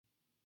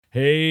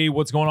Hey,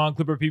 what's going on,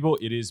 Clipper people?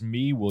 It is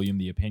me, William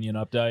the Opinion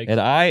Updike. And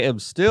I am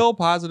still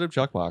positive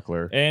Chuck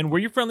Mockler. And we're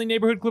your friendly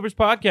neighborhood Clippers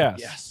podcast.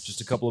 Yes. Just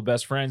a couple of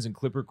best friends and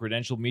Clipper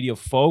credentialed media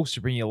folks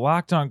to bring you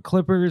Locked On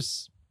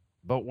Clippers.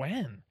 But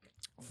when?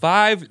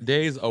 5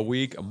 days a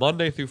week,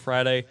 Monday through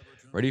Friday,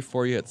 ready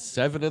for you at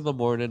 7 in the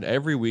morning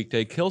every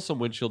weekday. Kill some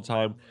windshield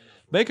time.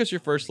 Make us your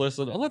first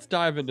listen, and let's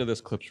dive into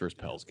this Clips vs.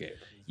 Pels game.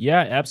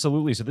 Yeah,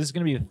 absolutely. So this is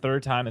going to be the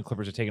third time the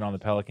Clippers are taking on the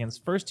Pelicans.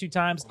 First two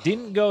times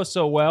didn't go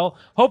so well.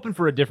 Hoping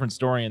for a different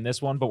story in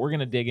this one, but we're going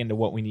to dig into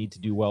what we need to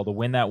do well to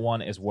win that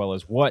one, as well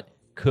as what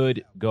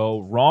could go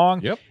wrong.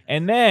 Yep.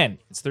 And then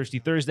it's Thirsty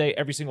Thursday.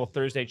 Every single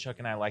Thursday, Chuck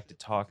and I like to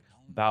talk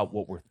about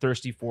what we're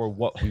thirsty for,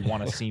 what we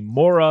want to see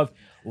more of.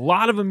 A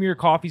lot of Amir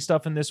Coffee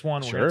stuff in this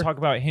one. We're going to talk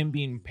about him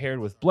being paired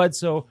with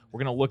Bledsoe. We're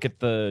going to look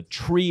at the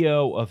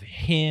trio of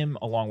him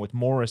along with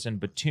Morris and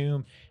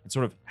Batum and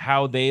sort of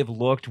how they've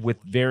looked with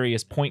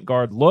various point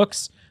guard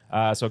looks.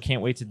 So I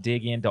can't wait to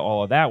dig into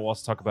all of that. We'll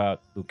also talk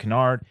about Luke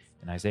Kennard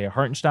and Isaiah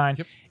Hartenstein.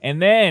 Yep.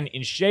 And then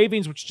in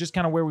shavings, which is just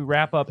kind of where we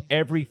wrap up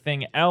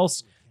everything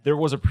else, there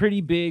was a pretty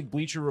big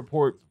Bleacher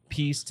Report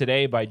piece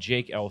today by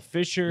Jake L.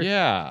 Fisher.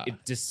 Yeah.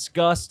 It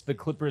discussed the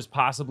Clippers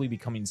possibly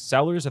becoming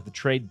sellers at the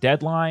trade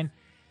deadline.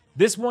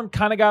 This one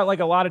kind of got like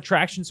a lot of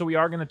traction, so we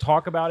are going to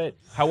talk about it.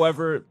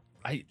 However,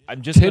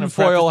 I'm just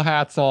tinfoil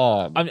hats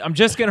on. I'm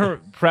just going to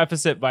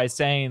preface it by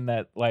saying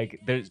that like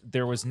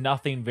there was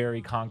nothing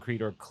very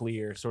concrete or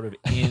clear sort of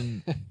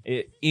in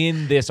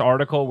this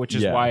article, which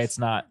is why it's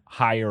not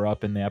higher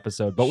up in the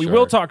episode. But we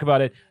will talk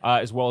about it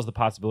as well as the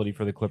possibility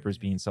for the Clippers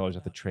being sellers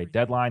at the trade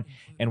deadline.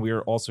 And we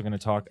are also going to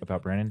talk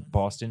about Brandon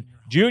Boston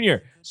Jr.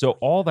 So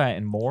all that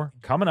and more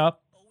coming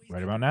up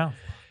right about now.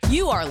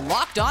 You are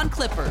Locked On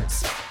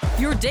Clippers,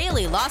 your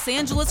daily Los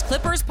Angeles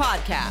Clippers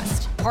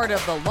podcast, part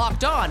of the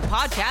Locked On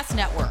Podcast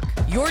Network,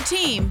 your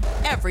team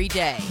every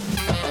day.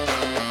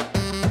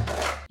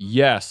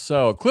 Yes,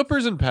 so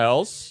Clippers and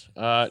Pels.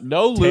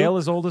 No Luke. Tale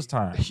as old as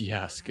time.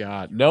 Yes,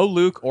 God. No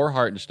Luke or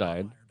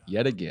Hartenstein,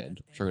 yet again,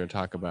 which we're going to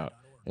talk about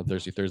on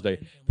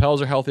Thursday.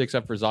 Pels are healthy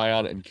except for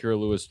Zion and Kira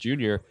Lewis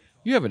Jr.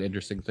 You have an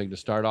interesting thing to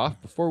start off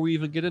before we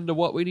even get into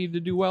what we need to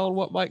do well and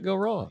what might go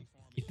wrong.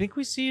 You think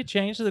we see a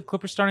change to the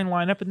Clippers starting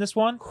lineup in this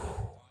one?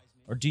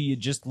 Or do you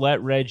just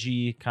let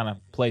Reggie kind of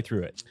play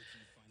through it?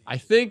 I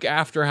think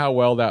after how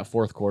well that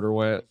fourth quarter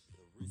went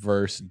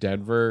versus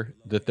Denver,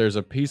 that there's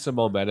a piece of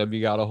momentum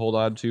you got to hold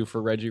on to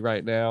for Reggie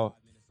right now.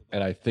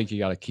 And I think you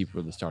got to keep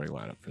him in the starting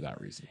lineup for that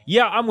reason.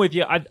 Yeah, I'm with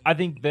you. I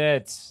think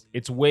that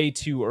it's way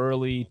too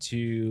early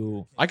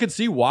to... I could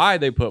see why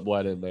they put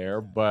Bled in there,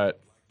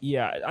 but...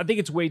 Yeah, I think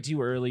it's way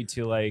too early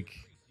to, like,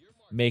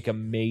 make a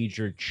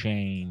major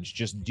change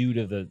just due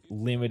to the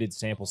limited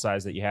sample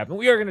size that you have. And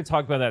we are going to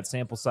talk about that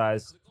sample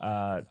size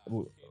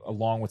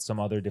along with some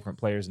other different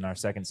players in our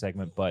second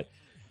segment. But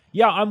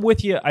yeah, I'm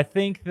with you. I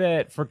think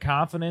that for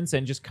confidence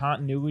and just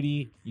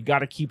continuity, you got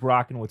to keep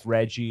rocking with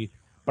Reggie.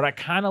 But I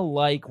kind of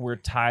like where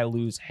Ty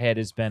Lue's head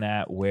has been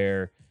at,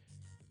 where,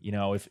 you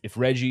know, if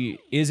Reggie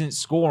isn't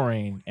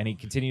scoring and he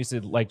continues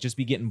to like just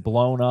be getting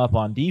blown up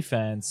on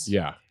defense.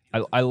 Yeah.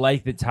 I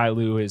like that Ty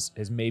Lue has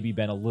maybe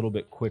been a little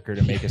bit quicker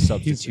to make a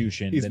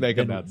substitution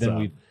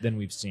than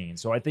we've seen.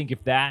 So I think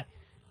if that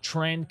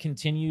trend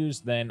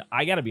continues, then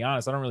I got to be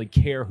honest, I don't really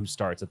care who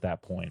starts at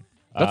that point.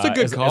 That's a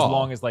good call. As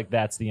long as like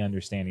that's the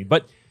understanding.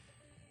 But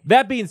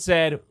that being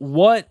said,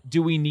 what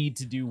do we need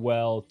to do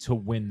well to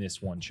win this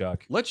one,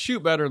 Chuck? Let's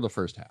shoot better in the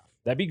first half.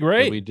 That'd be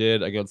great. Than we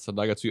did against the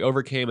Nuggets. We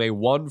overcame a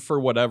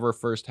 1-for-whatever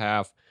first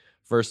half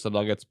versus the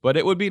Nuggets, but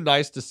it would be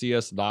nice to see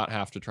us not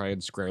have to try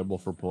and scramble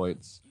for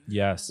points.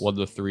 Yes. When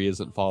the three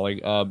isn't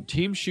falling.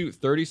 Teams shoot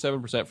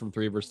 37% from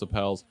three versus the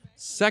Pels.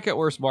 Second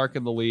worst mark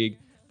in the league.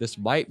 This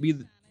might be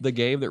the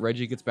game that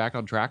Reggie gets back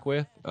on track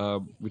with.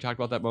 We talked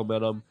about that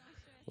momentum.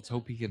 Let's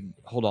hope he can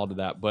hold on to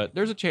that. But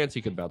there's a chance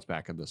he can bounce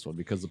back in this one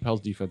because the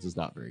Pels defense is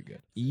not very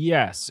good.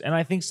 Yes, and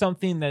I think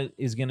something that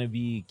is going to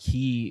be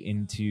key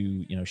into,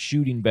 you know,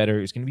 shooting better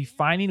is going to be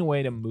finding a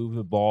way to move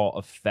the ball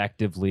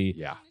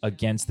effectively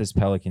against this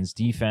Pelicans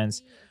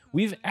defense.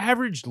 We've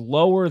averaged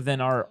lower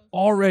than our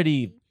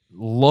already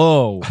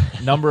low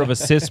number of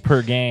assists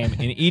per game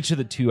in each of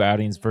the two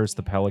outings versus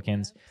the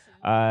Pelicans.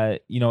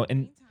 You know,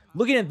 and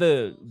looking at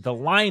the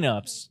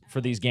lineups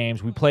for these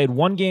games, we played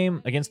one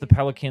game against the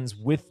Pelicans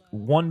with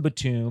one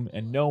Batum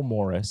and no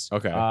Morris.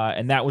 Okay.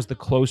 And that was the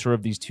closer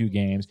of these two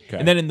games. Okay.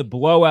 And then in the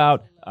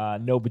blowout,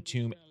 no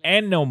Batum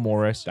and no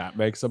Morris. That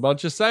makes a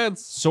bunch of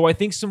sense. So I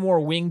think some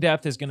more wing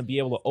depth is going to be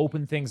able to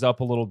open things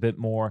up a little bit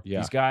more. Yeah.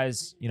 These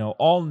guys, you know,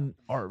 all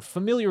are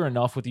familiar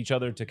enough with each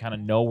other to kind of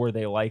know where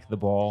they like the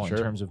ball in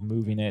terms of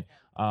moving it.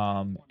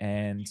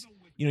 And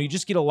you know, you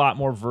just get a lot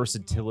more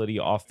versatility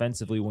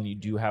offensively when you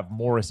do have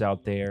Morris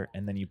out there,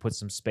 and then you put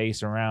some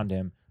space around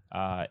him.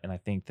 And I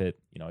think that,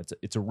 you know,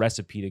 it's a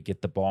recipe to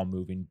get the ball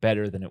moving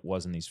better than it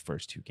was in these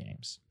first two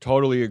games.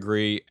 Totally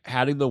agree.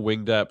 Adding the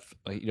wing depth,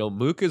 you know,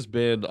 Mook has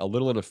been a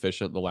little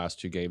inefficient the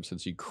last two games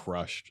since he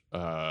crushed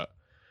the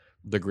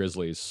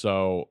Grizzlies.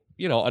 So,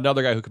 you know,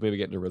 another guy who could maybe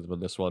get into rhythm in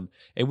this one.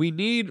 And we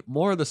need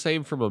more of the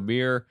same from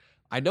Amir.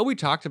 I know we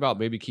talked about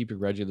maybe keeping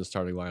Reggie in the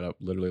starting lineup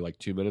literally like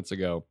 2 minutes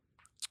ago.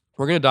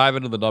 We're going to dive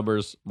into the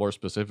numbers more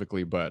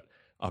specifically, but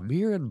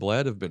Amir and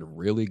Bled have been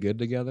really good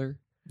together.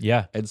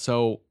 Yeah. And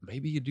so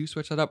maybe you do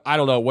switch that up. I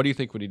don't know. What do you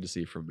think we need to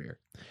see from Amir?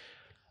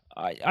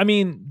 I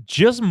mean,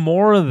 just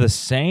more of the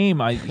same.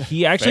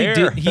 He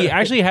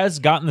actually has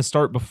gotten the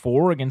start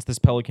before against this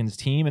Pelicans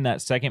team in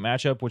that second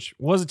matchup, which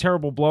was a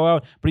terrible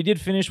blowout. But he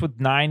did finish with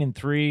 9 and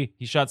 3.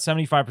 He shot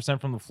 75%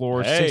 from the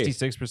floor,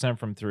 66%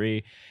 from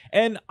 3.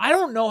 And I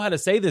don't know how to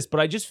say this, but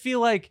I just feel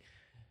like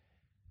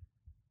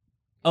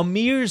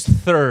Amir's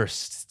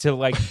thirst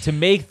to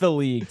make the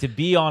league, to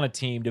be on a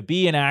team, to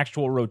be an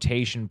actual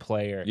rotation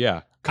player.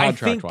 Yeah,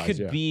 contract-wise,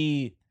 could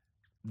be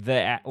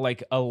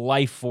a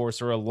life force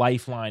or a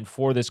lifeline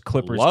for this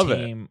Clippers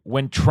team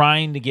when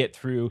trying to get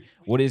through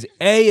what is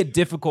a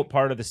difficult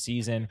part of the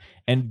season,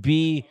 and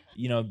B,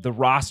 the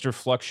roster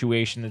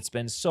fluctuation that's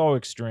been so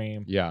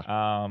extreme.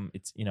 Yeah.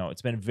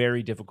 It's been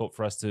very difficult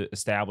for us to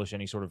establish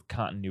any sort of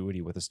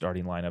continuity with a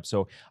starting lineup.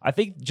 So I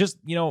think just,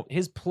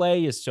 his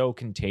play is so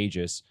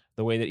contagious,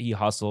 the way that he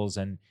hustles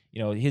and,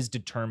 his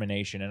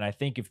determination. And I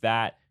think if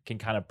that can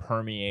kind of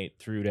permeate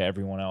through to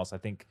everyone else, I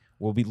think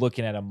we'll be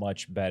looking at a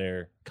much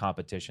better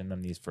competition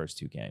than these first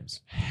 2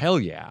 games. Hell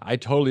yeah. I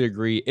totally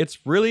agree.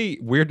 It's really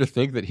weird to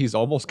think that he's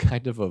almost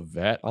kind of a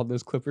vet on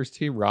this Clippers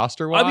team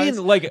roster-wise. I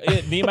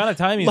mean, the amount of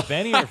time he's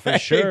been here, for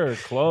sure,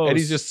 close. And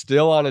he's just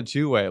still on a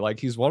 2-way. Like,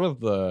 he's one of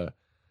the...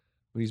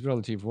 He's been on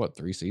the team for,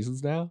 3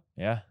 seasons now?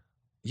 Yeah.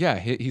 Yeah,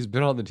 he's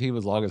been on the team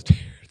as long as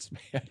Terrence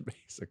Mann,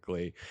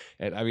 basically.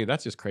 And, I mean,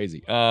 that's just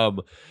crazy.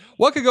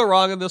 What could go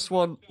wrong in this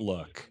one?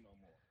 Look.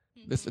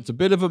 It's a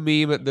bit of a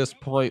meme at this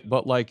point,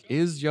 but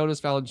is Jonas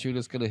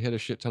Valanciunas going to hit a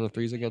shit ton of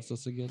threes against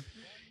us again?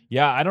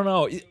 Yeah, I don't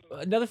know.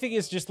 Another thing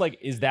is just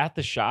is that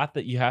the shot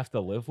that you have to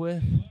live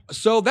with?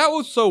 So that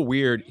was so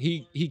weird.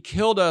 He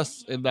killed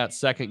us in that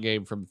second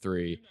game from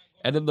 3,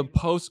 and in the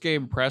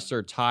post-game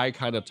presser, Ty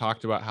kind of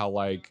talked about how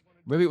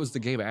maybe it was the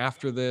game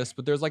after this,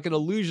 but there's an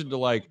allusion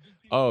to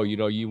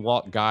you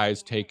want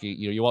guys taking,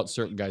 you want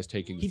certain guys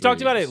taking He threes.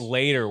 talked about it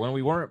later when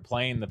we weren't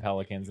playing the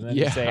Pelicans, and then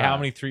to say how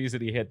many threes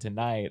did he hit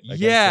tonight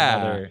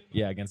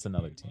against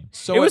another team.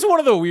 So it was one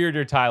of the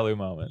weirder Ty Lue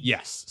moments.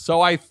 Yes.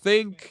 So I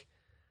think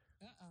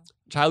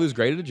Ty Lue's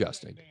great at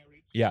adjusting.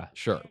 Yeah.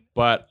 Sure.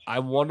 But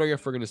I'm wondering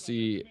if we're going to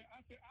see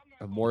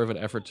more of an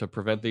effort to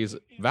prevent these.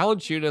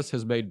 Valanciunas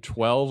has made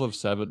 12 of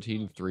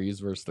 17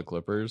 threes versus the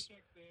Clippers,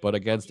 but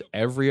against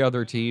every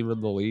other team in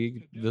the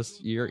league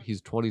this year,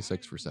 he's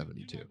 26 for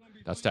 72.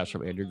 That's stats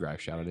from Andrew Greif.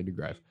 Shout out Andrew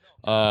Greif.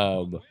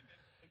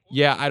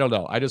 Yeah, I don't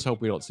know. I just hope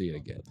we don't see it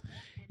again.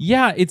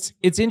 Yeah,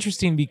 it's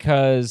interesting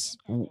because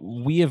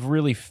we have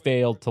really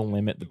failed to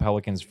limit the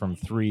Pelicans from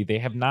 3. They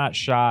have not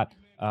shot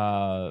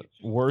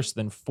worse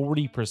than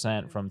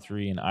 40% from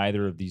 3 in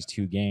either of these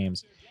 2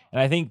 games.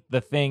 And I think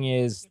the thing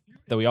is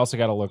that we also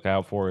got to look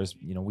out for is,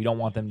 we don't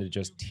want them to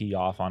just tee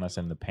off on us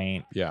in the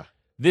paint. Yeah.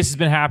 This has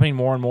been happening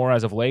more and more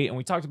as of late, and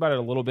we talked about it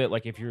a little bit.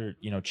 If you're,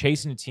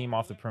 chasing a team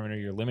off the perimeter,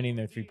 you're limiting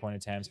their 3-point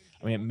attempts.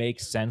 I mean, it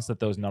makes sense that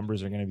those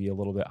numbers are going to be a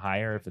little bit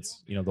higher if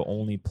it's, the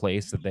only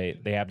place that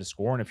they have to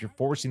score. And if you're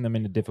forcing them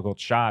into difficult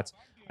shots,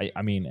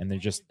 I mean, and they're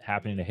just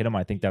happening to hit them,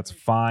 I think that's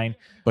fine.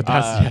 But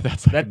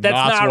that's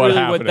not really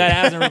happening. That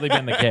hasn't really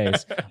been the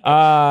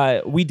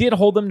case. We did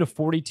hold them to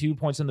 42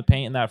 points in the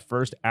paint in that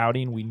first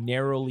outing. We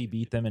narrowly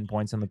beat them in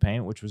points in the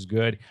paint, which was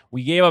good.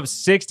 We gave up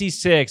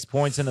 66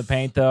 points in the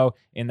paint, though,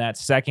 in that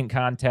second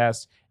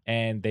contest,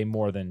 and they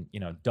more than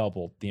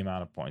doubled the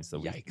amount of points that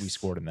we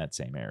scored in that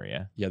same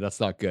area. Yeah, that's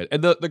not good.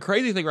 And the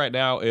crazy thing right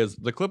now is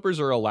the Clippers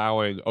are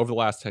allowing, over the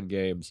last 10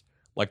 games,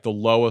 the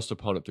lowest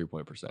opponent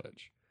 3-point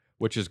percentage,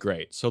 which is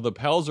great. So the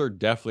Pels are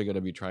definitely going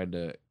to be trying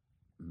to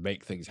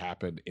make things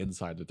happen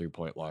inside the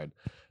 3-point line.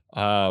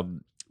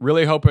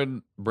 Really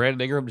hoping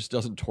Brandon Ingram just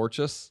doesn't torch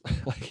us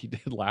like he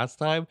did last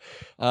time.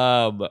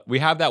 We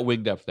have that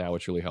wing depth now,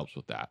 which really helps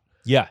with that.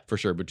 Yeah, for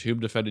sure. Batum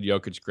defended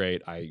Jokic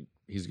great.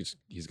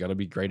 He's going to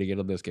be great again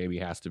in this game. He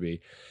has to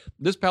be.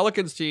 This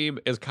Pelicans team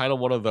is kind of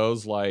one of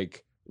those,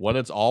 when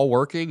it's all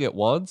working at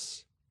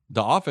once,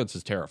 the offense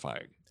is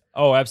terrifying.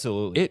 Oh,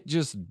 absolutely. It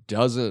just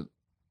doesn't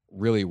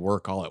really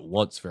work all at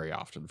once very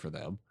often for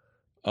them.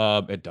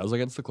 It does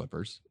against the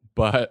Clippers,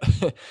 but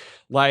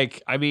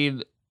I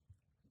mean,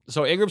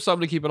 so Ingram's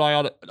something to keep an eye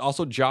on.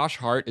 Also, Josh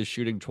Hart is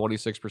shooting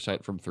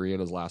 26% from 3 in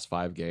his last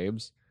 5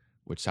 games,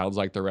 which sounds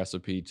like the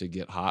recipe to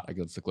get hot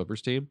against the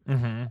Clippers team.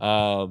 Mm-hmm.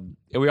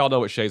 And we all know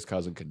what Shea's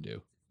cousin can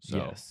do. So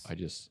yes. I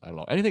don't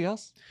know. Anything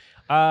else?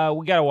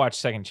 We got to watch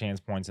second chance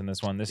points in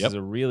this one. This is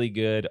a really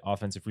good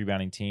offensive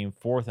rebounding team,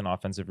 4th in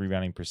offensive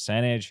rebounding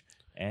percentage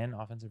and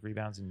offensive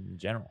rebounds in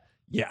general.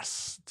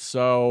 Yes.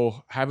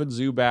 So having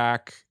Zoo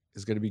back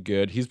is going to be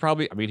good. He's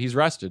probably, he's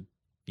rested.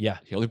 Yeah.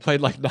 He only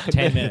played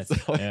 10 minutes.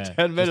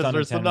 10 minutes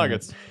versus the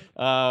Nuggets.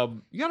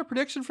 You got a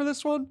prediction for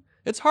this one?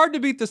 It's hard to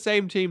beat the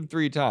same team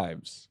 3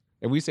 times.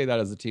 And we say that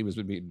as the team has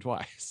been beaten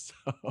twice.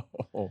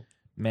 So.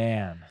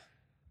 Man.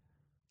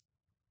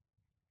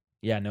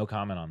 Yeah, no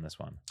comment on this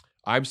one.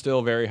 I'm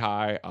still very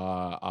high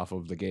off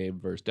of the game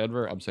versus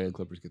Denver. I'm saying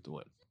Clippers get the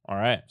win. All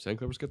right. Saying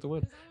Clippers get the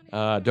win.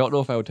 Don't know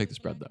if I would take the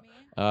spread,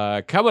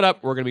 though. Coming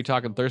up, we're going to be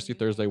talking Thirsty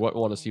Thursday, what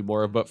we want to see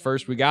more of. But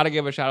first, we got to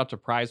give a shout out to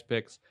Prize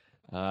Picks.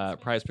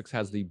 Prize Picks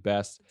has the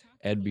best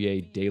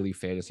NBA daily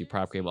fantasy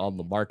prop game on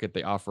the market.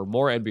 They offer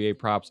more NBA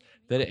props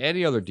than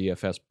any other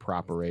DFS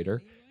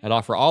properator and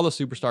offer all the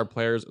superstar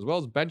players as well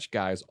as bench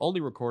guys only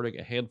recording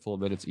a handful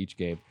of minutes each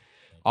game.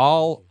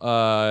 All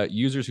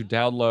users who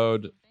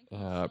download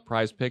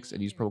Prize Picks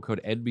and use promo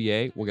code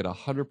NBA will get a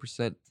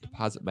 100%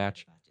 deposit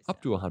match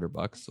up to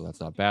 $100, so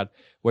that's not bad.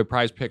 The way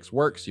Prize Picks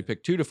works, you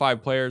pick 2 to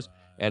 5 players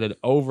and an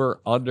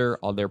over/under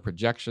on their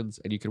projections,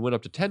 and you can win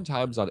up to 10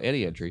 times on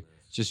any entry.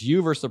 It's just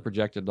you versus the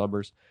projected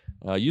numbers.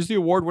 Use the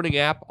award-winning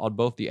app on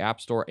both the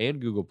App Store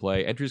and Google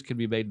Play. Entries can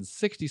be made in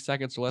 60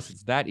 seconds or less.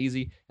 It's that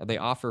easy, and they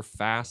offer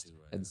fast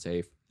and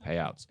safe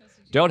payouts.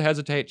 Don't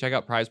hesitate. Check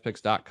out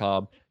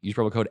prizepicks.com. Use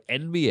promo code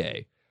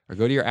NBA, or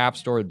go to your App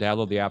Store and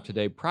download the app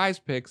today. Prize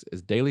Picks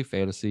is daily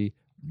fantasy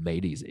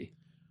made easy.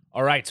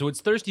 All right, so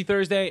it's Thirsty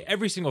Thursday.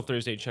 Every single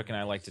Thursday, Chuck and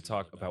I like to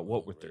talk about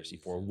what we're thirsty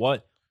for,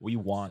 what we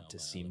want to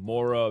see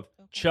more of.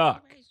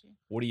 Chuck,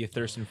 what are you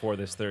thirsting for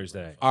this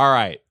Thursday? All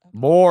right,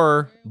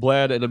 more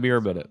Bled and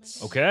Amir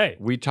minutes. Okay.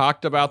 We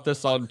talked about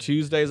this on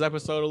Tuesday's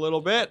episode a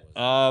little bit,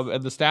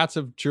 and the stats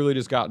have truly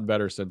just gotten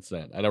better since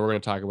then. I know we're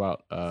going to talk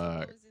about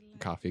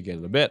coffee again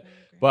in a bit,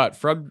 but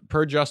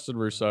per Justin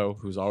Russo,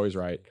 who's always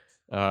right,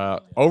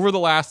 over the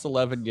last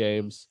 11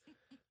 games,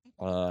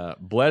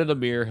 Bled and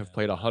Amir have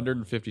played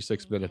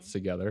 156 minutes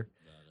together.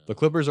 The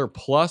Clippers are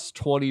plus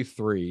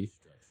 23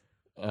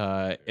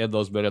 in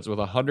those minutes with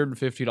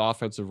 115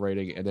 offensive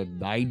rating and a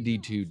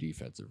 92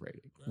 defensive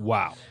rating.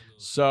 Wow.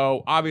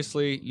 So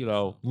obviously,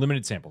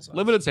 Limited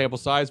sample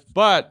size.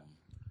 But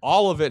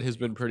all of it has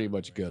been pretty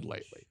much good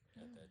lately.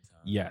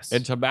 Yes.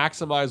 And to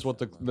maximize what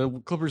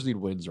the Clippers need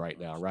wins right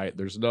now, right?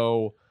 There's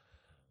no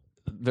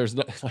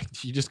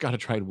like, you just got to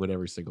try and win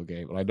every single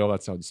game. And I know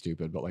that sounds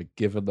stupid, but like,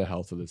 given the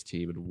health of this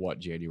team and what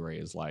January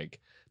is like,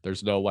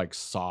 there's no like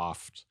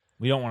soft.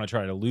 We don't want to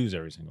try to lose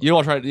every single game. You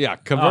don't want to try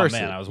to, converse. Oh,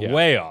 man, I was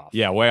way off.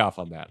 Yeah, way off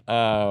on that.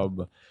 I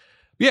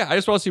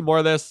just want to see more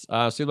of this.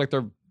 Seems like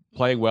they're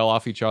playing well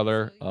off each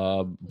other.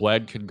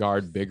 Bled can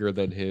guard bigger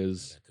than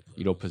his,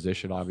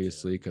 position,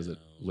 obviously, because it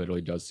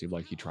literally does seem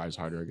like he tries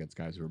harder against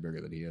guys who are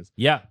bigger than he is.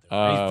 Yeah,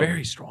 he's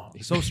very strong.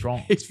 He's so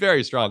strong. He's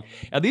very strong.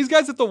 And these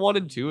guys at the 1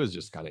 and 2 is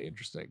just kind of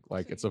interesting.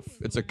 Like it's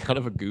a kind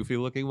of a goofy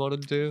looking 1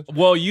 and 2.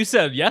 Well, you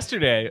said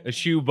yesterday,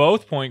 eschew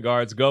both point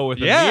guards, go with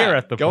Amir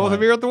at the go point. with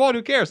Amir at the 1.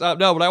 Who cares? No,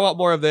 but I want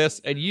more of this.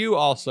 And you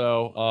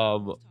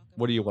also,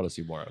 what do you want to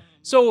see more of?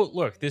 So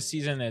look, this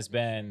season has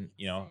been,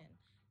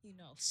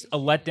 a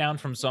letdown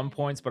from some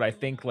points, but I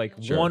think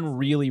one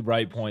really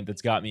bright point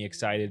that's got me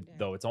excited,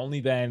 though it's only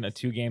been a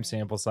 2-game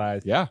sample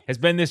size, has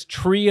been this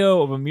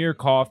trio of Amir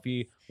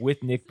Coffey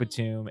with Nick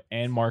Batum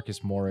and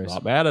Marcus Morris.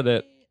 Not mad at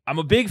it. I'm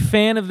a big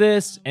fan of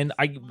this, and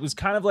I was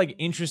kind of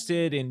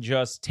interested in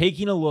just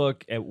taking a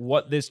look at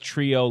what this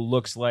trio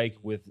looks like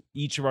with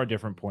each of our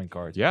different point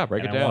guards. Yeah,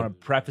 break it down. I want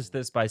to preface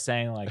this by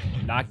saying,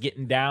 not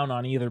getting down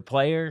on either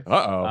player.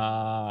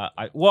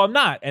 Uh-oh. I'm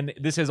not, and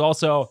this is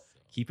also,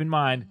 keep in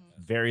mind,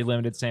 very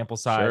limited sample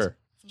size,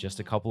 just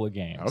a couple of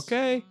games.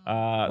 Okay.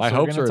 My so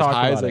hopes are as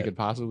high as they could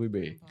possibly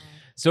be.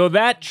 So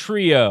that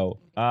trio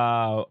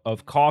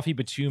of Coffey,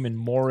 Batum, and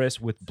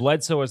Morris with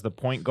Bledsoe as the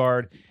point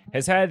guard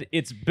has had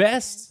its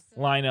best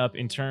lineup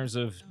in terms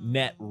of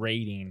net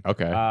rating.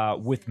 Okay.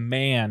 With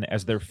Man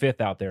as their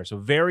 5th out there. So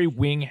very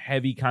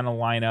wing-heavy kind of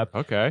lineup.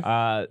 Okay.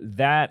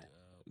 That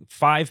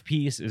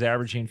 5-piece is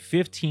averaging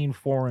 15,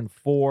 4, and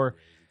 4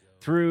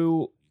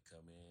 through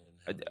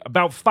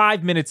about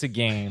 5 minutes a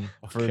game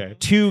for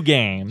 2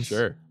 games.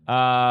 Sure.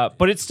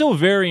 But it's still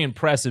very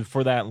impressive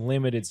for that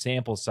limited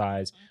sample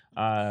size.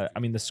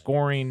 The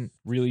scoring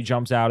really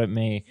jumps out at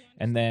me.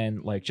 And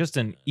then just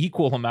an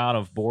equal amount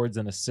of boards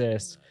and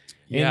assists.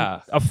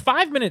 Yeah. In a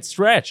 5-minute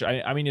stretch,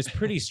 it's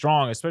pretty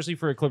strong, especially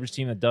for a Clippers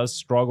team that does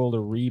struggle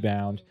to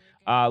rebound.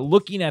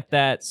 Looking at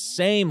that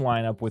same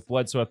lineup with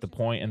Bledsoe at the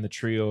point and the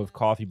trio of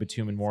Coffey,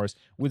 Batum, and Morris,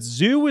 with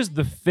Zoo as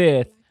the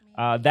 5th,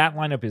 that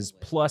lineup is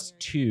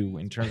 +2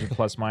 in terms of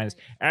plus minus,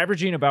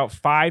 averaging about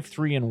 5,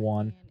 3, and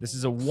 1. This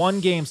is a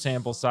 1-game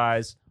sample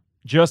size,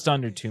 just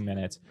under 2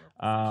 minutes.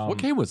 What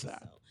game was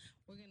that?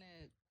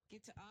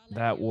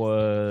 That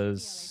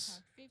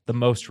was the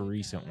most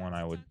recent one,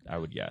 I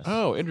would guess.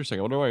 Oh, interesting.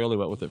 I wonder why I only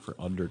went with it for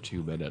under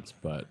 2 minutes,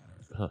 but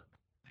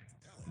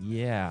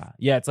Yeah,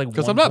 it's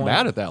because I'm not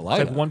mad at that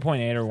lineup. It's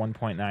 1.8 or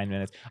 1.9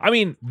 minutes.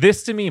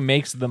 This to me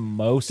makes the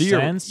most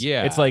sense.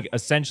 Yeah. It's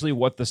essentially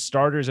what the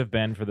starters have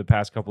been for the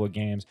past couple of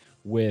games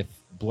with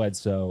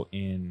Bledsoe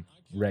in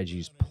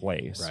Reggie's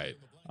place. Right.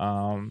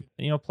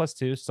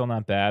 +2, still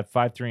not bad.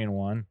 5, 3, and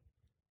 1.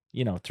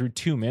 Through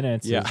 2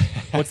 minutes. Yeah.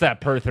 What's that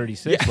per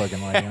 36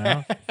 looking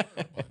like?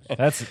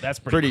 That's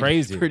pretty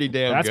crazy. Pretty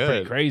damn That's good.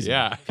 pretty crazy.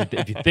 Yeah.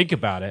 If you think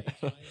about it.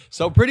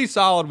 So pretty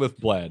solid with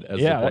Bled. As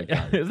the point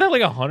guard. Isn't that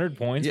 100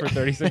 points for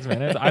 36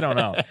 minutes? I don't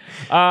know.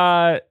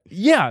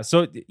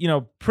 So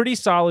pretty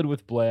solid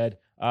with Bled.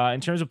 In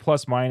terms of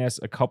plus minus,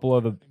 a couple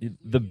of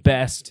the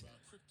best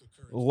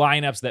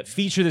lineups that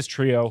feature this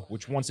trio,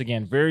 which once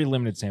again, very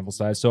limited sample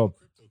size. So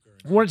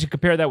I wanted to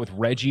compare that with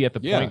Reggie at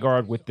the point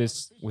guard with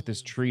this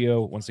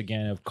trio, once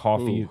again, of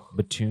Coffee,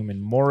 Batum,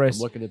 and Morris.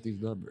 I'm looking at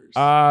these numbers.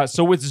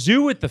 So with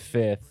Zoo at the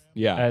fifth,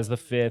 Yeah. as the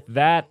fifth.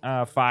 That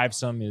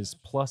five-sum is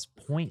plus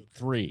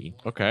 0.3.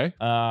 Okay.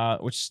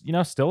 Which, you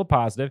know, still a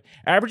positive.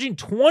 Averaging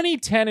 20,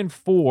 10, and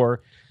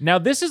 4. Now,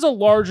 this is a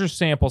larger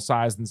sample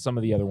size than some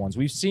of the other ones.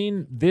 We've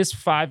seen this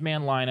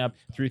five-man lineup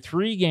through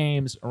 3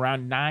 games,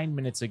 around 9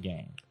 minutes a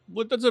game.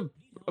 Look, that's a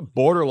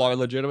borderline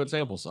legitimate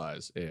sample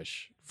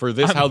size-ish for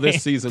this, how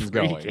this season's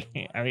going.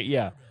 I mean,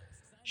 yeah.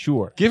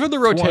 Sure. Given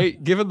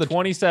the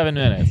 27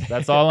 minutes.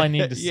 That's all I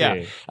need to see.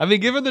 I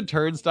mean, given the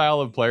turnstile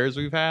of players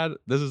we've had,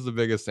 this is the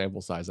biggest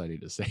sample size I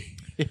need to see.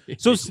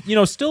 So, you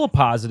know, still a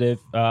positive.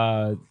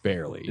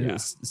 Barely. Yeah.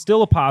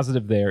 Still a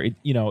positive there.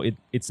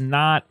 It's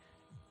not,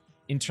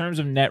 in terms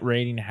of net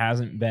rating,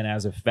 hasn't been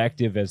as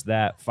effective as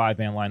that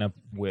five-man lineup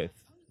with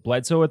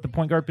Bledsoe at the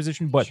point guard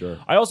position, but Sure.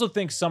 I also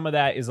think some of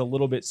that is a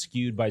little bit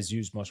skewed by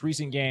Zoo's most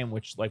recent game,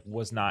 which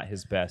was not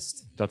his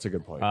best. That's a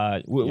good point.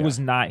 Was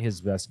not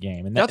his best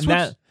game, and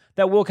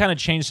that will kind of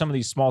change some of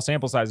these small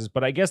sample sizes.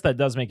 But I guess that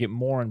does make it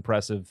more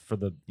impressive for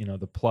the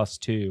the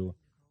 +2.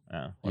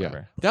 Whatever.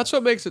 Yeah, that's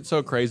what makes it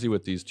so crazy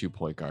with these 2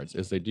 point guards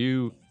is they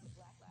do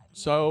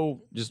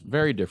so just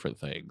very different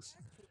things.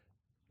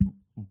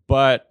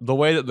 But the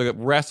way that the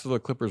rest of the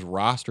Clippers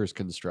roster is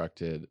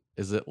constructed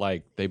is that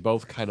they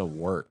both kind of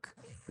work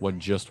when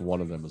just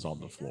one of them is on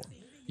the floor.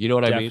 You know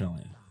what I mean?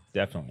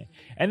 Definitely.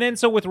 And then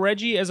so with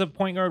Reggie as a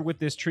point guard with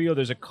this trio,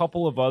 there's a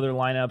couple of other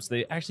lineups.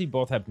 They actually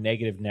both have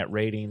negative net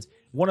ratings.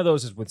 One of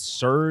those is with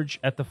Serge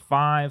at the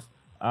 5.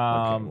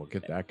 Okay, we'll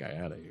get that guy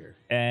out of here.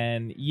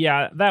 And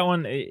yeah, that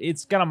one,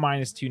 it's got a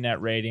 -2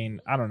 net rating.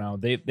 I don't know.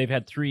 They've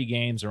had 3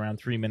 games around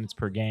 3 minutes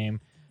per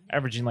game,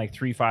 averaging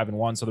 3, 5, and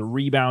 1. So the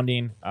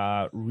rebounding,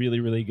 really,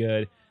 really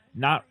good.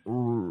 Not a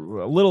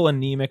little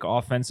anemic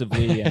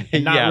offensively,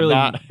 and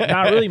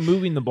not really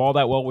moving the ball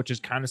that well, which is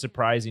kind of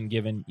surprising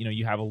given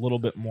you have a little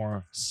bit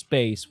more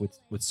space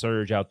with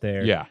Serge out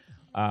there. Yeah.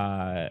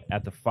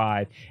 At the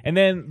 5, and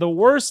then the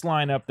worst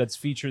lineup that's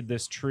featured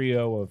this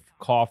trio of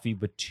Coffee,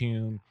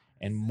 Batum,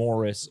 and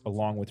Morris,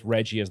 along with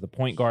Reggie as the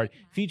point guard,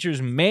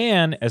 features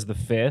Man as the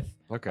 5th.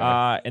 Okay.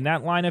 And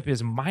that lineup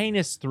is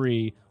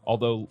 -3,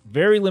 although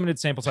very limited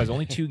sample size,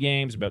 only 2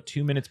 games, about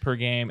 2 minutes per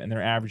game, and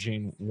they're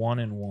averaging 1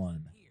 and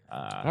 1.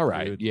 All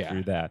right,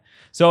 through that.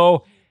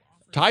 So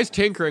Ty's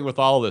tinkering with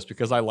all of this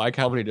because I like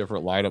how many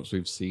different lineups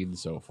we've seen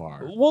so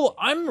far. Well,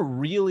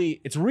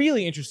 it's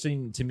really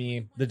interesting to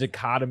me, the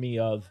dichotomy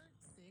of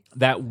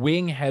that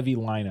wing heavy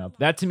lineup.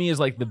 That to me is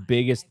the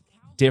biggest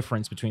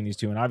difference between these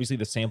two. And obviously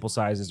the sample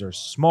sizes are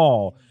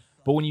small,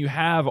 but when you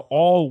have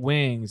all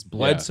wings,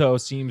 Bledsoe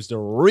seems to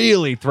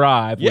really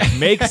thrive, which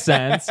makes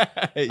sense.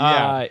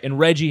 And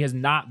Reggie has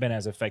not been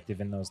as effective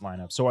in those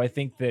lineups. So I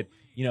think that,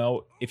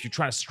 if you're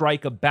trying to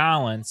strike a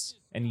balance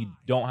and you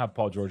don't have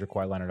Paul George or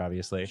Kawhi Leonard,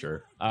 obviously,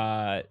 sure,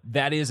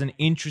 that is an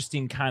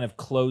interesting kind of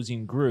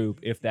closing group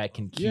if that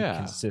can keep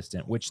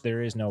consistent, which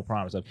there is no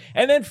promise of.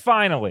 And then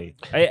finally,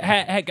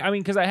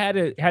 because I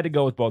had to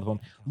go with both of them.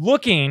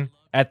 Looking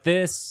at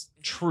this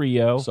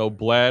trio, so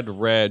Bled,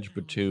 Reg,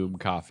 Batum,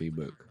 Coffee,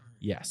 Mook.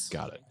 Yes,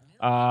 got it.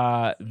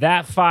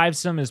 That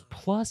five-sum is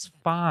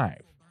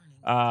 +5.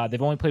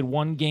 They've only played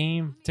 1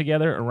 game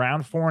together,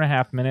 around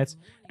 4.5 minutes,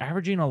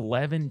 averaging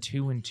 11,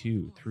 2, and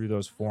 2 through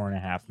those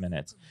 4.5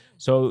 minutes.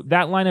 So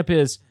that lineup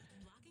is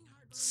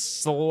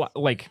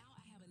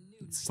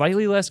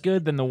slightly less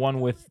good than the one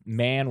with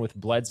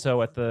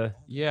Bledsoe at the.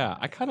 Yeah,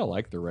 I kind of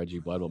like the Reggie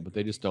Bled one, but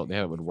they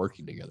haven't been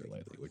working together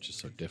lately, which is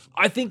so difficult.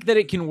 I think that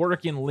it can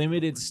work in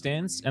limited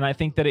stints, and I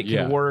think that it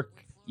can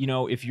work.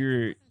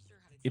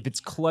 If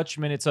it's clutch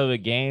minutes of a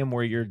game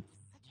where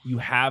you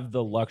have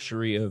the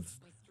luxury of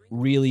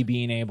really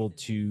being able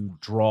to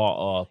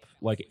draw up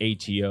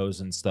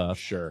ATOs and stuff.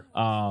 Sure.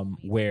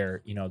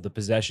 Where, the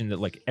possession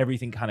that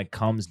everything kind of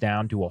comes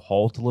down to a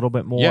halt a little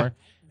bit more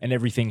and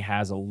everything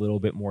has a little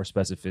bit more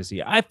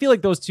specificity. I feel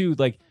like those two,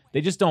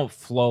 they just don't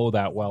flow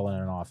that well in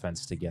an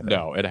offense together.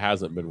 No, it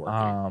hasn't been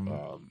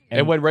working.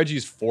 And when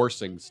Reggie's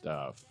forcing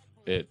stuff,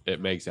 it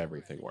makes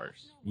everything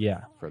worse.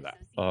 Yeah. For that.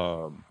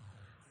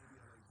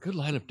 Good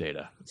lineup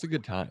data. It's a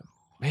good time.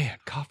 Man,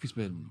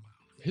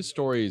 his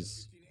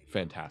story's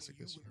fantastic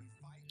this year.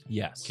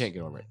 Yes. Can't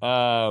get over it.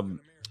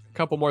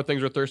 Couple more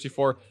things we're thirsty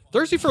for.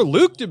 Thirsty for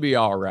Luke to be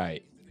all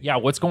right. Yeah,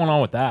 what's going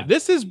on with that?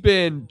 This has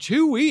been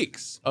 2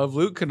 weeks of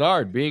Luke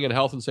Kennard being in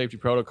health and safety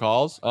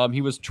protocols.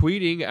 He was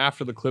tweeting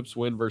after the Clips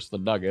win versus the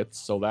Nuggets,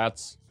 so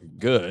that's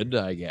good,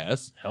 I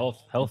guess.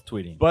 Health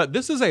tweeting. But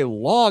this is a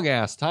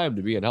long-ass time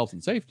to be in health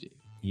and safety.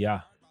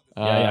 Yeah.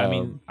 Yeah, I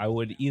mean, I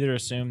would either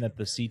assume that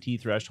the CT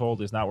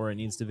threshold is not where it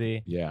needs to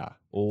be. Yeah.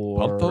 Or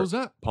pump those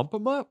up. Pump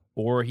them up.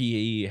 Or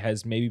he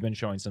has maybe been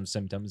showing some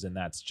symptoms, and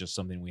that's just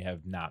something we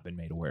have not been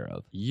made aware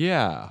of.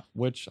 Yeah.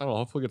 Which, I don't know,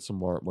 hopefully get some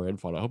more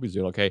info on it. I hope he's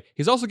doing okay.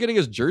 He's also getting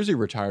his jersey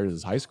retired at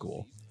his high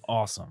school.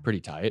 Awesome.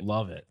 Pretty tight.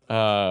 Love it.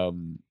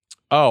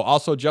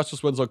 Also,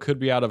 Justice Winslow could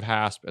be out of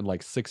HASP in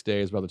 6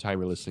 days by the time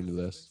you're listening to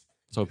this.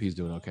 Let's hope he's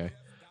doing okay.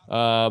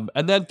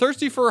 And then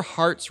thirsty for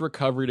Hart's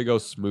recovery to go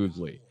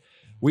smoothly.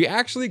 We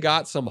actually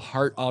got some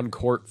Hart on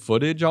court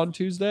footage on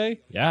Tuesday.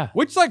 Yeah.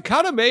 Which like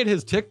kind of made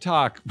his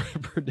TikTok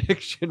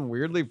prediction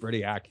weirdly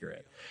pretty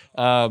accurate.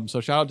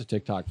 So shout out to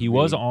TikTok. He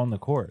was on the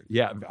court.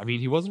 Yeah, I mean,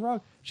 he wasn't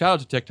wrong. Shout out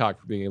to TikTok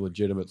for being a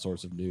legitimate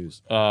source of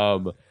news.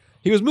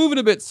 He was moving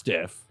a bit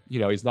stiff.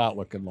 He's not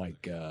looking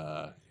like,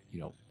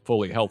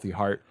 fully healthy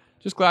Hart.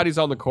 Just glad he's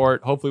on the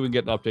court. Hopefully we can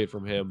get an update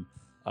from him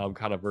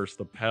kind of versus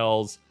the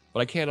Pels. But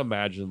I can't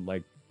imagine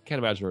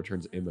a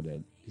return's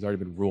imminent. He's already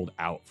been ruled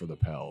out for the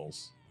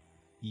Pels.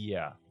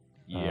 Yeah.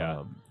 Yeah.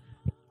 Um,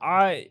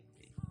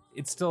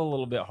 It's still a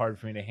little bit hard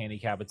for me to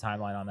handicap a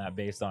timeline on that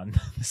based on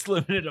this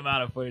limited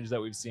amount of footage that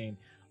we've seen.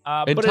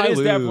 But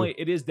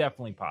it is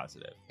definitely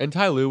positive. And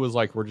Ty Lue was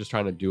like, we're just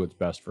trying to do what's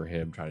best for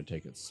him, trying to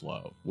take it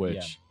slow,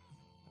 which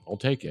I'll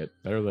take it.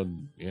 Better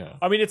than,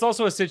 I mean, it's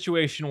also a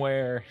situation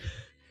where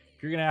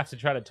you're going to have to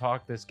try to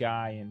talk this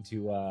guy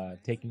into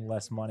taking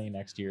less money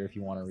next year if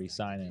you want to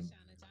re-sign him.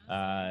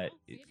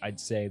 I'd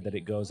say that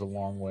it goes a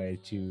long way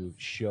to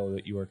show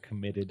that you are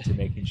committed to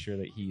making sure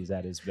that he's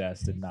at his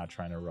best and not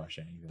trying to rush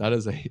anything. That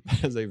is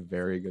a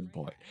very good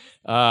point.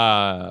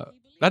 That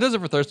does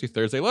it for Thirsty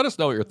Thursday. Let us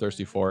know what you're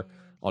thirsty for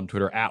on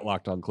Twitter at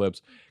Locked On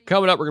Clips.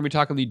 Coming up, we're going to be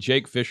talking the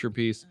Jake Fisher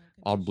piece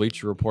on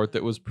Bleacher Report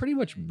that was pretty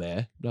much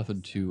meh.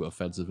 Nothing too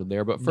offensive in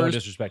there. But first, no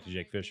disrespect to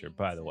Jake Fisher,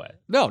 by the way.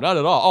 No, not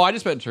at all. Oh, I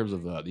just meant in terms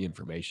of the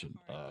information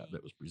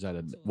that was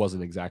presented. It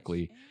wasn't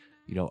exactly,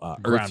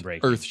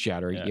 groundbreaking,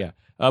 earth-shattering. Yeah.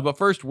 But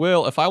first,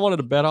 Will, if I wanted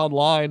to bet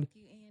online,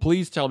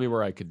 please tell me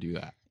where I could do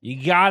that.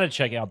 You got to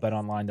check out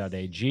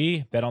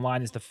betonline.ag.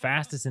 BetOnline is the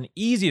fastest and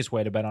easiest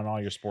way to bet on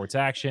all your sports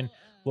action.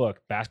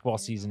 Look, basketball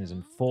season is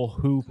in full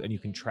hoop, and you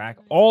can track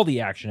all the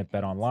action at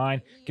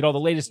BetOnline. Get all the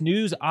latest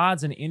news,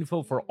 odds, and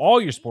info for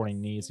all your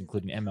sporting needs,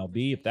 including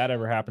MLB, if that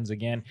ever happens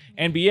again,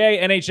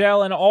 NBA,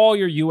 NHL, and all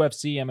your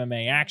UFC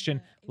MMA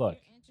action. Look,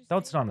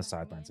 don't sit on the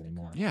sidelines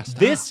anymore. Yes.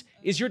 This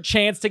is your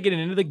chance to get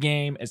into the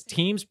game as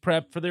teams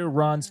prep for their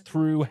runs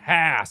through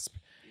HASP.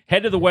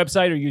 Head to the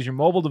website or use your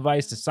mobile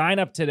device to sign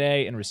up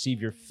today and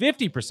receive your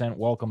 50%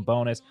 welcome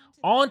bonus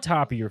on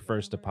top of your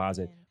first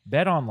deposit.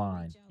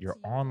 BetOnline, your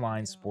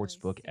online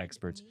sportsbook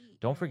experts.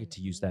 Don't forget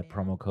to use that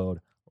promo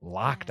code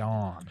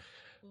LOCKEDON.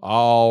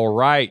 All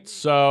right.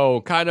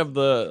 So kind of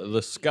the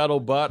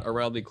scuttlebutt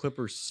around the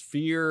Clippers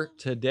sphere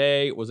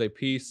today was a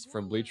piece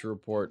from Bleacher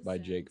Report by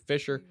Jake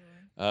Fisher.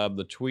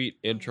 The tweet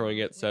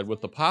introing it said, with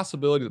the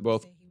possibility that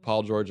both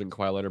Paul George and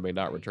Kawhi Leonard may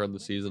not return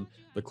this season,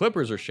 the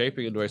Clippers are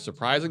shaping into a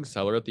surprising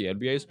seller at the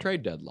NBA's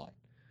trade deadline.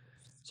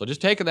 So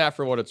just taking that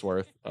for what it's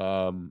worth.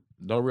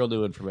 No real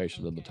new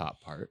information in the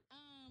top part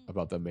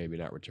about them maybe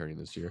not returning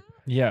this year.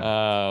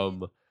 Yeah.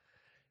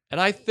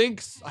 And I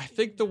think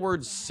the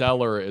word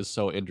seller is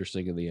so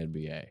interesting in the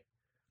NBA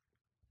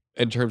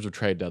in terms of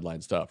trade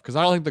deadline stuff. Because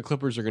I don't think the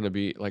Clippers are going to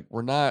be like,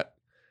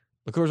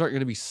 the Clippers aren't going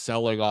to be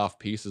selling off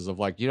pieces of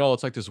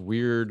it's like this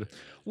weird,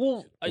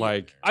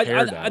 I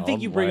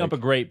think you bring up a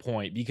great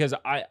point because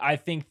I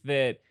think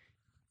that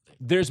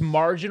there's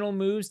marginal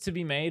moves to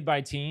be made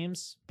by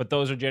teams, but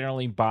those are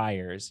generally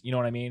buyers. You know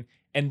what I mean?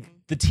 And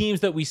the teams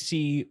that we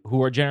see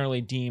who are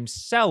generally deemed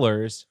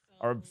sellers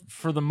are,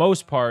 for the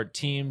most part,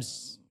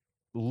 teams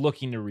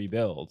looking to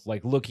rebuild,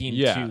 looking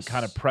to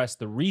kind of press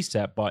the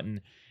reset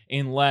button,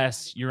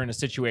 unless you're in a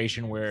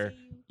situation where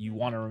you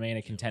want to remain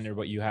a contender,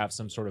 but you have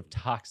some sort of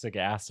toxic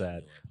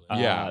asset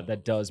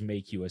that does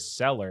make you a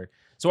seller.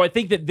 So I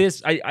think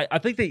that I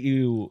think that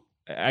you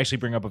actually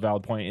bring up a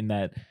valid point in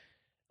that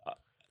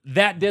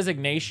that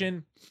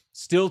designation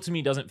still to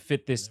me doesn't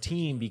fit this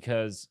team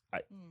because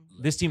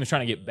this team is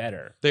trying to get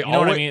better. You know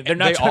what I mean? They're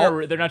not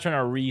trying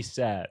to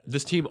reset.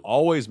 This team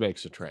always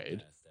makes a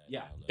trade.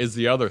 Yeah, is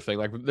the other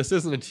thing. This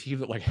isn't a team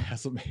that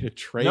hasn't made a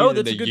trade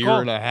in a year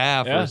and a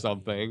half or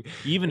something.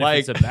 Even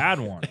if it's a bad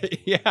one.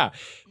 Yeah,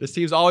 this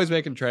team's always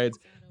making trades.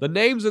 The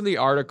names in the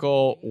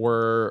article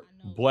were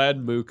Bled,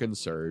 Mook, and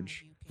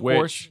Serge.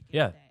 Which,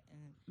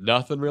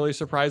 nothing really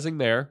surprising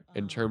there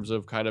in terms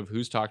of kind of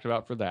who's talked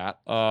about for that.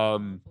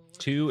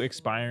 Two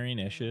expiring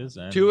issues,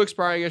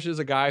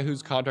 a guy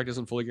whose contract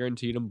isn't fully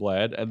guaranteed, and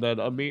Bled, and then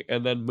Amir,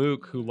 and then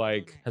Mook, who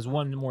has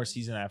one more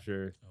season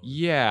after.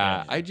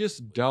 Yeah, I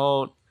just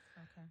don't.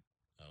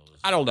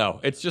 I don't know.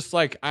 It's just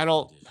the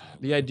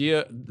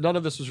idea, none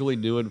of this was really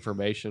new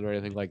information or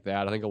anything like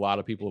that. I think a lot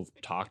of people have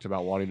talked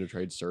about wanting to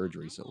trade Serge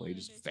recently,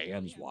 just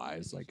fans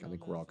wise. I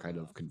think we're all kind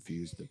of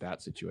confused at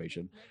that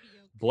situation.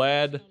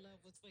 Bled,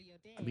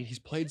 I mean, he's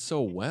played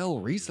so well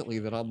recently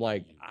that I'm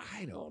I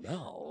don't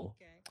know.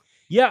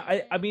 Yeah,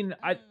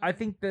 I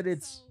think that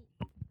it's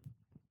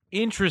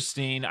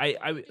interesting.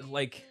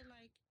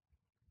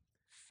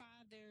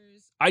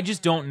 I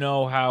just don't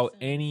know how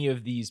any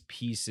of these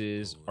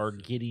pieces are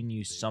getting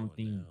you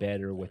something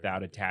better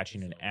without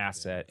attaching an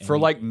asset. And for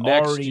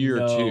next year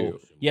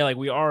too. Yeah,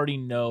 we already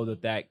know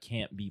that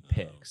can't be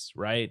picks,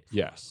 right?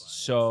 Yes.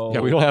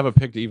 So we don't have a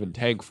pick to even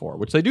tank for,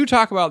 which they do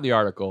talk about in the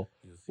article,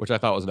 which I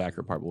thought was an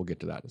accurate part, but we'll get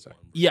to that in a second.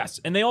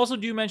 Yes, and they also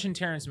do mention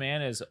Terrence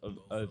Mann as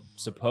a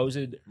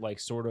supposed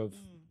sort of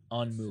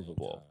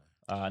unmovable.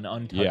 an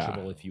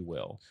untouchable, if you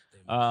will.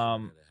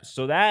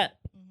 So that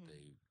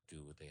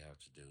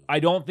I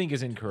don't think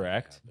is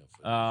incorrect.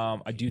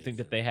 I do think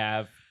that they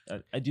have.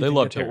 I do think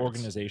that their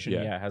organization,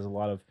 has a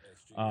lot of,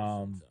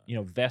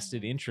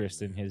 vested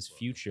interest in his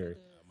future.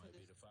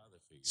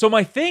 So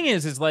my thing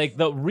is like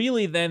the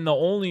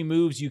only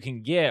moves you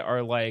can get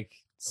are like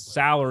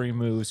salary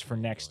moves for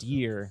next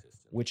year,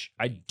 which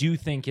I do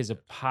think is a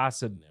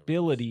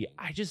possibility.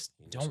 I just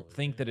don't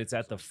think that it's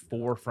at the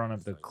forefront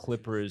of the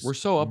Clippers. We're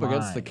so up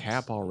against the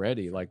cap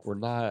already. Like we're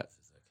not.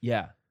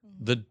 Yeah.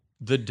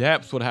 The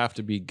depth would have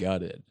to be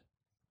gutted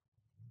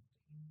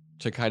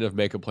to kind of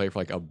make a play for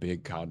like a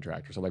big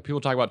contract or something. Like people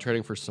talk about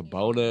trading for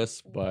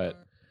Sabonis,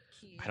 but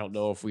I don't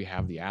know if we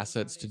have the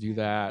assets to do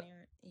that.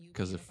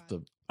 Because if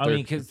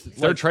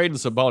they're trading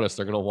Sabonis,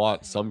 they're going to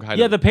want some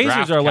kind of the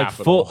Pacers are like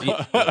capital.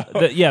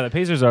 the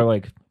Pacers are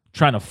like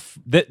trying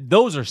to.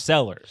 Those are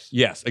sellers.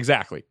 Yes,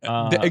 exactly.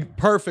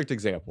 Perfect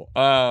example.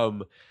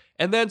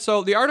 And then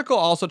so the article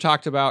also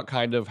talked about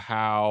kind of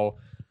how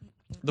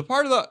the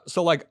part of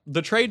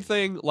the trade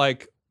thing,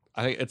 like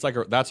I think it's like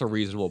that's a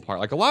reasonable part.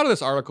 Like a lot of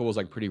this article was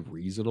like pretty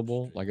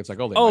reasonable. Like it's like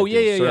they might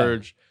deal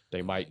Surge,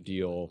 they might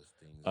deal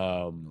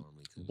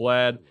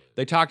Bled.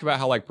 They talked about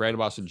how like Brandon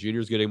Boston Jr.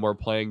 is getting more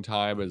playing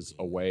time as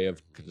a way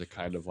to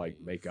kind of like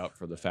make up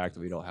for the fact that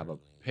we don't have a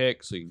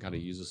pick, so you can kind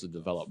of use this as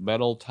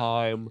developmental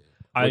time.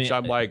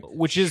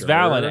 Which is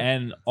valid,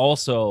 and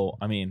also,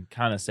 I mean,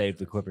 kind of saved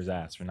the Clippers'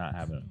 ass for not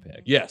having a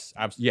pick. Yes,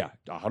 absolutely,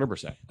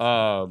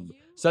 100%.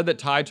 Said that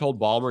Ty told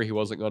Ballmer he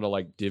wasn't going to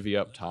like divvy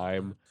up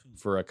time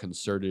for a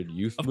concerted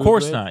youth movement. Of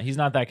course not. He's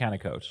not that kind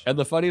of coach. And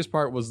the funniest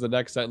part was the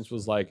next sentence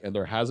was like, and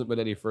there hasn't been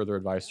any further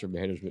advice from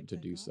management to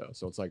do so.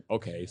 So it's like,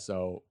 okay,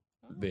 so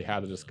they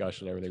had a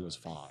discussion, everything was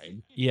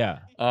fine. Yeah.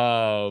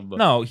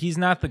 No, he's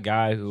not the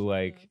guy who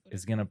like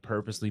is gonna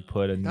purposely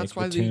put a Nick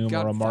Batum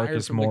or a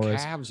Marcus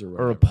Morris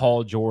or a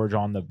Paul George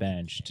on the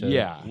bench to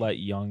let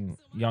young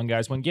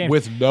guys win games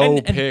with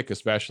no pick,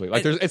 especially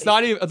like it's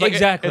not even it's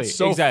like it's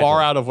so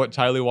far out of what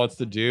Tylee wants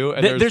to do,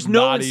 and there's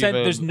no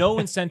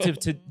incentive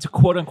to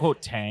quote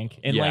unquote tank,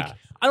 and like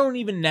I don't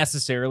even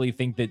necessarily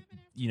think that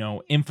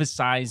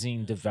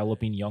emphasizing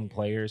developing young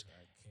players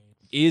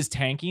is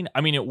tanking. I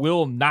mean, it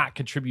will not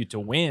contribute to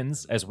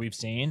wins, as we've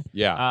seen.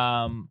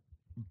 Yeah.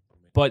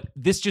 But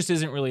this just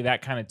isn't really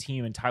that kind of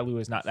team, and Ty Lue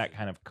is not that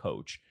kind of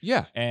coach.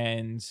 Yeah.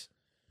 And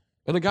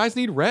the guys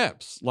need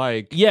reps.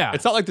 Like,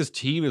 it's not like this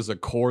team is a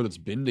core that's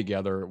been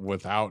together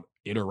without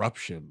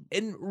interruption.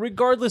 And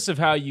regardless of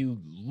how you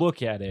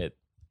look at it,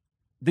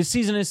 this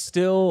season is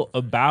still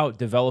about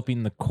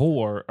developing the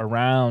core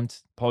around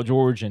Paul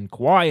George and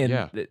Kawhi,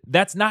 and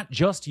that's not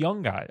just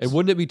young guys. And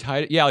wouldn't it be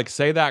tight? Yeah, like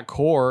say that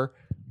core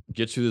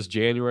gets through this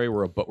January,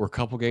 we're a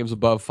couple games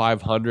above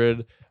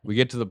 500. We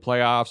get to the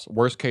playoffs.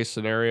 Worst case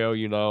scenario,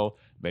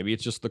 maybe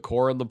it's just the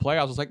core in the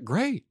playoffs. It's like,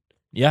 great.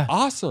 Yeah.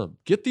 Awesome.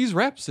 Get these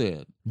reps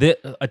in.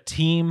 A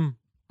team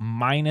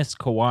minus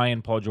Kawhi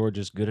and Paul George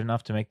is good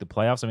enough to make the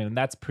playoffs. I mean,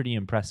 that's pretty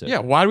impressive. Yeah.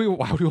 Why do we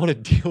want to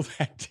deal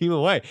that team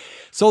away?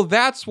 So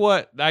that's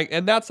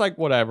and that's like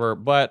whatever.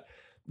 But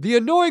the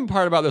annoying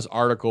part about this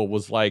article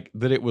was like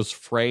that it was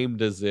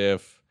framed as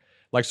if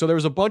so there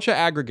was a bunch of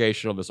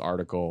aggregation on this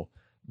article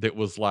that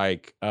was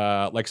like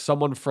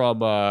someone from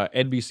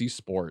NBC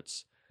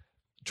Sports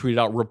tweeted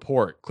out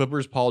report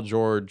Clipper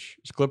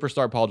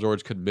star Paul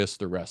George could miss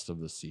the rest of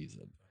the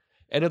season.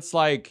 And it's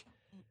like,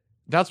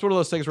 that's one of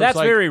those things where that's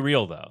like, very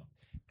real though.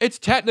 It's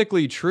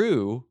technically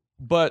true,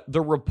 but the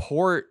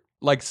report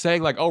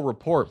saying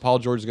report Paul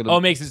George is going to... Oh,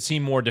 it makes it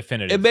seem more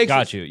definitive. It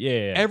makes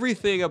Yeah.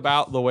 Everything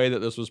about the way that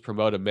this was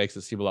promoted makes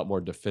it seem a lot more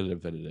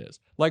definitive than it is.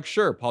 Like,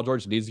 sure, Paul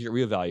George needs to get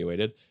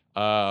reevaluated.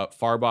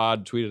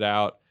 Farbod tweeted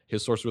out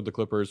his sources with the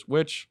Clippers,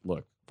 which,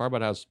 look,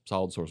 Farbod has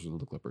solid sources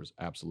with the Clippers,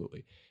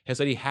 absolutely. Has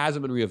said he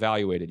hasn't been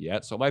reevaluated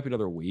yet, so it might be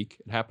another week.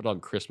 It happened on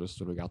Christmas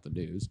when we got the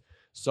news.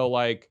 So,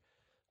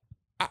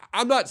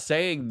 I'm not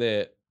saying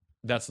that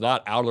that's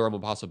not out of the realm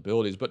of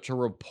possibilities, but to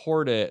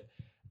report it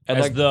and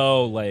as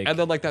though and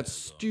then that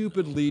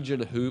stupid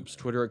Legion Hoops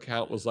Twitter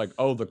account was like,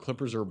 oh, the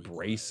Clippers are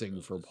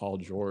bracing for Paul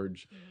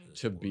George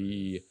to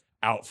be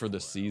out for the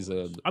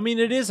season. I mean,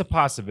 it is a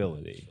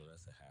possibility.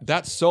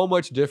 That's so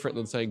much different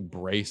than saying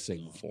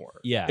bracing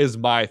for. Yeah. Is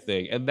my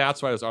thing. And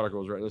that's why this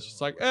article was written. It's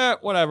just like,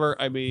 whatever.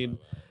 I mean,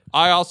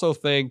 I also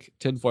think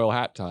tinfoil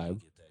hat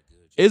time.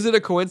 Is it a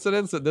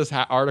coincidence that this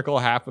article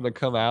happened to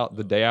come out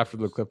the day after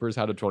the Clippers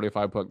had a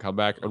 25-point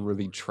comeback and were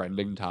the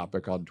trending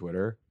topic on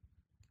Twitter?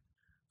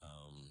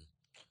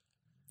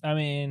 I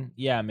mean,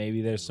 yeah,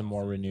 maybe there's some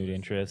more renewed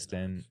interest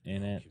in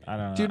it. I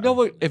don't know. Do you know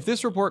what? If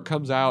this report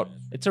comes out...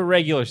 It's a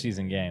regular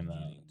season game,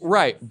 though.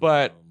 Right,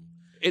 but...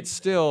 It's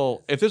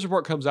still, if this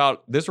report comes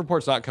out, this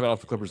report's not coming out if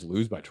the Clippers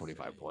lose by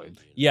 25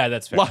 points. Yeah,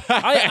 that's fair.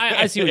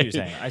 I see what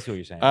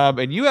you're saying.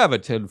 And you have a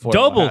tinfoil hat.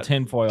 Double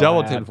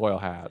tinfoil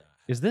hat.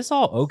 Is this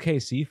all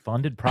OKC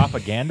funded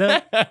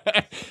propaganda?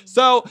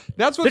 So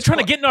that's what's they're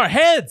trying to get in our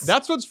heads.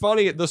 That's what's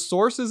funny. The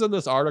sources in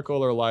this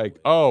article are like,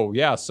 oh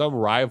yeah, some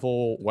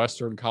rival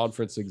Western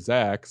Conference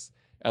execs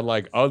and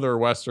other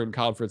Western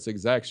Conference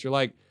execs. You're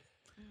like,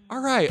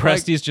 all right.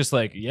 Presti's just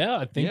like, yeah,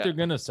 I think they're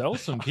gonna sell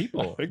some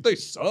people. I think they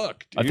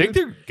suck, dude. I think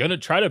they're gonna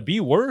try to be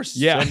worse.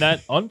 Yeah. And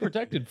that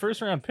unprotected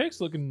first round pick's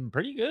looking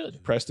pretty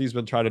good. Presti's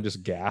been trying to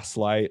just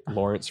gaslight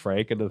Lawrence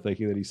Frank into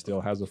thinking that he still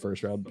has a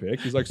first round pick.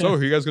 He's like, so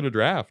who you guys gonna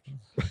draft?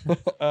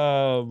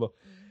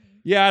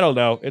 Yeah, I don't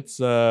know. It's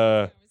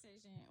a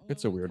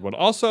weird one.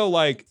 Also,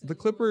 like the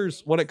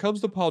Clippers, when it comes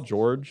to Paul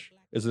George,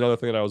 is another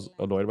thing that I was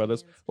annoyed about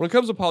this. When it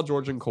comes to Paul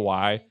George and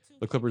Kawhi,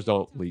 the Clippers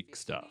don't leak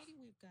stuff.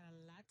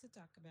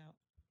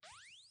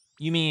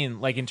 You mean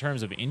like in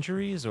terms of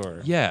injuries,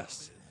 or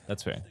Yes.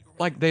 that's fair.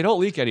 Like they don't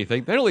leak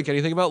anything. They don't leak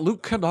anything about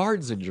Luke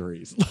Kennard's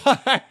injuries.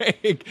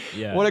 Like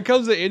Yeah. when it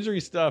comes to injury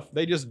stuff,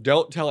 they just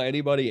don't tell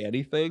anybody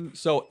anything.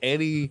 So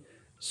any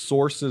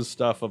sources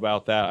stuff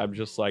about that, I'm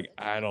just like,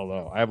 I don't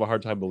know. I have a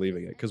hard time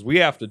believing it because we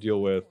have to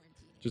deal with,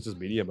 just as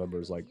media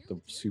members, like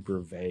the super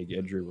vague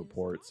injury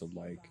reports and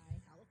like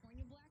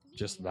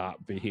just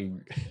not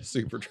being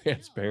super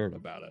transparent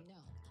about it.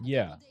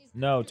 Yeah.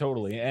 No,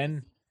 totally.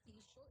 And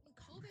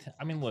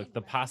I mean, look,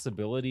 the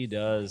possibility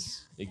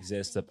does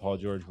exist that Paul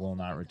George will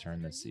not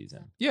return this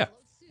season. Yeah.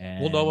 And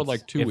We'll know in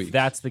like 2 weeks. If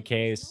that's the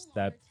case,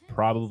 that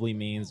probably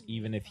means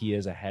even if he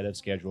is ahead of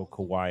schedule,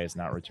 Kawhi is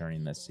not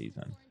returning this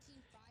season.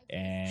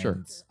 And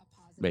Sure.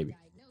 Maybe.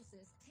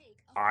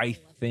 I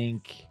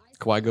think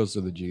Kawhi goes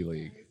to the G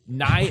League.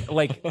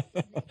 like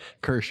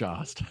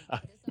Kershaw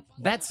style.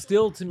 that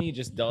still to me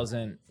just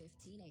doesn't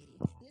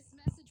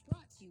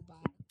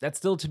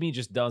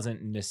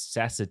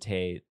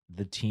necessitate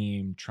the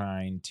team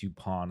trying to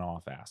pawn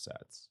off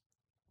assets.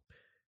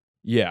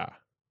 Yeah.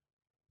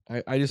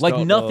 I just Like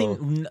don't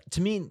nothing know.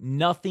 to me,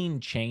 nothing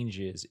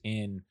changes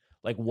in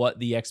like what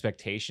the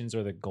expectations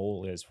or the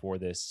goal is for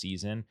this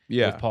season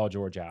with Paul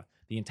George out.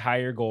 The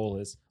entire goal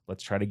is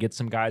let's try to get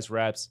some guys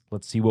reps.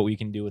 Let's see what we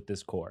can do with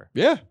this core.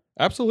 Yeah,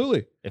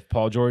 absolutely. If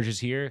Paul George is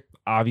here,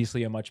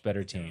 obviously a much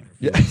better team.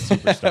 Yeah.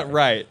 Superstar.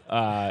 Right.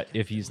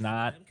 If he's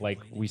not, like,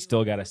 we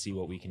still got to see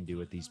what we can do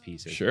with these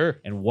pieces. Sure.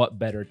 And what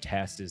better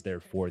test is there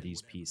for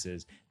these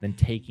pieces than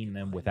taking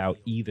them without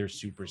either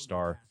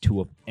superstar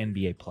to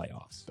NBA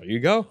playoffs? There you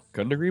go.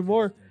 Couldn't agree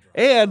more.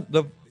 And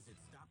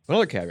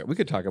another caveat, we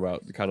could talk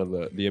about kind of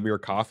the Amir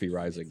Coffey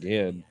rise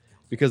again,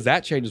 because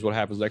that changes what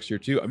happens next year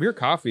too. Amir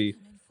Coffey,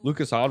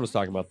 Lucas Hahn was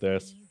talking about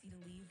this.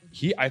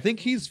 I think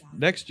he's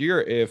next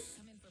year, if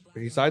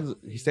he stays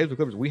with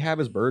Clippers, we have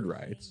his bird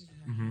rights.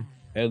 Mm-hmm.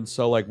 And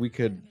so like we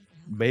could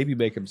maybe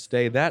make him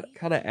stay. That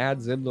kind of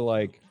adds into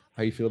like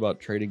how you feel about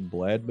trading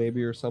Bled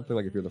maybe or something,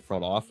 like if you're the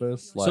front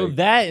office. Like, So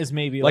that is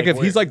maybe like if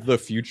he's like the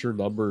future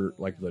number,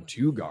 like the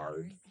 2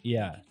 guard,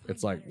 yeah,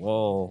 it's like,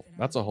 well,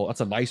 that's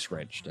a nice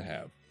wrench to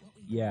have.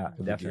 yeah,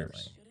 in the definitely.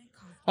 gears.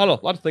 I don't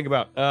know, a lot to think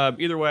about.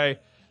 Either way,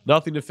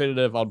 nothing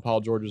definitive on Paul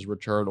George's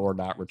return or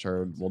not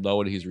return. We'll know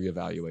when he's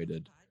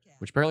reevaluated,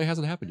 which apparently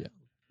hasn't happened yet.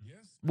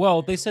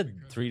 Well, they said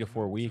 3 to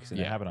 4 weeks, and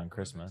it Yeah. happened on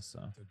Christmas, so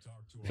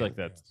I feel like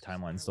that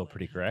timeline's still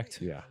pretty correct.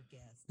 Yeah.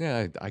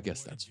 Yeah, I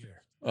guess that's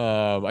fair.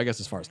 I guess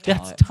as far as time,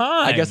 That's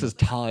time. I guess as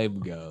time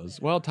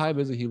goes. Well, time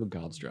is a human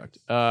construct.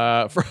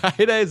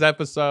 Friday's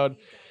episode,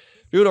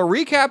 doing a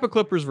recap of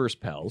Clippers versus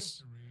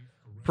Pels,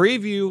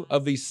 preview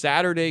of the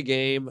Saturday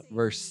game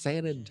versus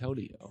San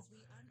Antonio,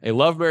 a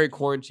Love, Marry,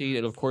 Quarantine,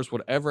 and of course,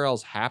 whatever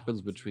else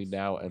happens between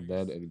now and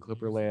then in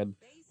Clipperland.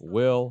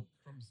 Will,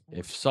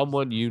 if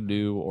someone you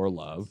knew or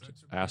loved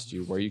asked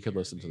you where you could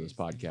listen to this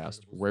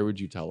podcast, where would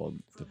you tell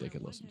them that they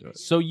can listen to it?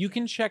 So you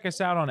can check us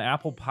out on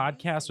Apple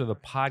Podcasts or the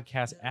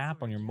podcast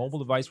app on your mobile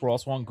device. We're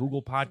also on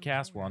Google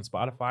Podcasts. We're on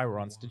Spotify. We're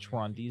on Stitcher. We're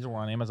on Deezer. We're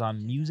on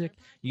Amazon Music.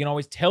 You can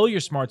always tell your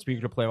smart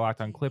speaker to play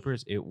Locked On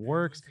Clippers. It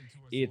works.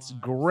 It's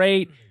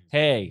great.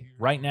 Hey,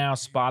 right now,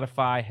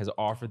 Spotify has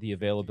offered the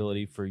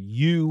availability for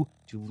you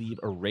to leave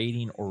a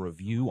rating or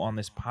review on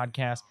this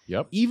podcast.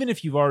 Yep. Even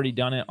if you've already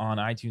done it on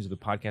iTunes or the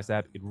podcast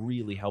app, it'd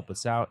really help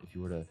us out if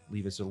you were to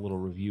leave us a little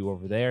review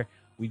over there.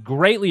 We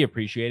greatly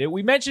appreciate it.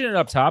 We mentioned it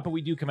up top, but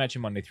we do come at you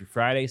Monday through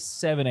Friday,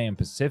 7 a.m.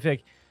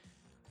 Pacific.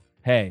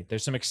 Hey,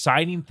 there's some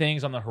exciting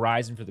things on the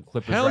horizon for the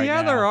Clippers Hell right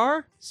yeah, now. there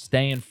are.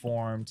 Stay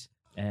informed.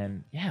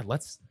 And yeah,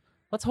 let's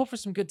hope for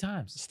some good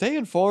times. Stay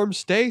informed,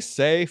 stay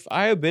safe.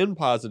 I have been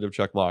positive,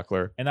 Chuck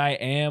Mockler. And I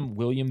am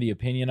William the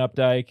Opinion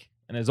Updike.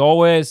 And as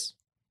always,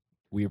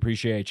 we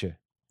appreciate you.